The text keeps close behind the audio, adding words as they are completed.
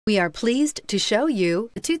We are pleased to show you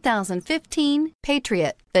the 2015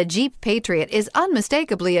 Patriot. The Jeep Patriot is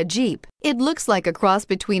unmistakably a Jeep. It looks like a cross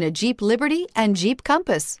between a Jeep Liberty and Jeep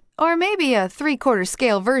Compass, or maybe a 3/4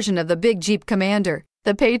 scale version of the big Jeep Commander.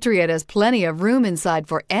 The Patriot has plenty of room inside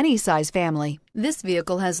for any size family. This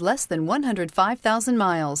vehicle has less than 105,000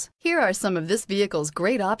 miles. Here are some of this vehicle's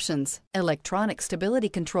great options: electronic stability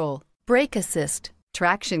control, brake assist,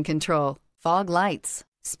 traction control, fog lights,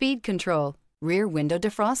 speed control, rear window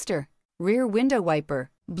defroster, rear window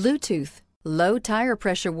wiper, Bluetooth, low tire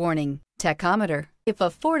pressure warning, tachometer. If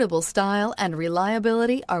affordable style and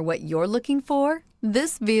reliability are what you're looking for,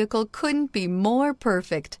 this vehicle couldn't be more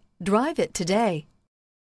perfect. Drive it today.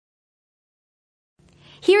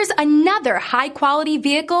 Here's another high-quality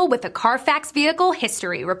vehicle with a Carfax Vehicle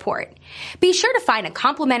History Report. Be sure to find a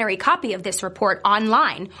complimentary copy of this report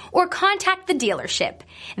online or contact the dealership.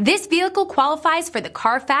 This vehicle qualifies for the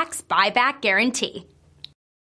Carfax Buyback Guarantee.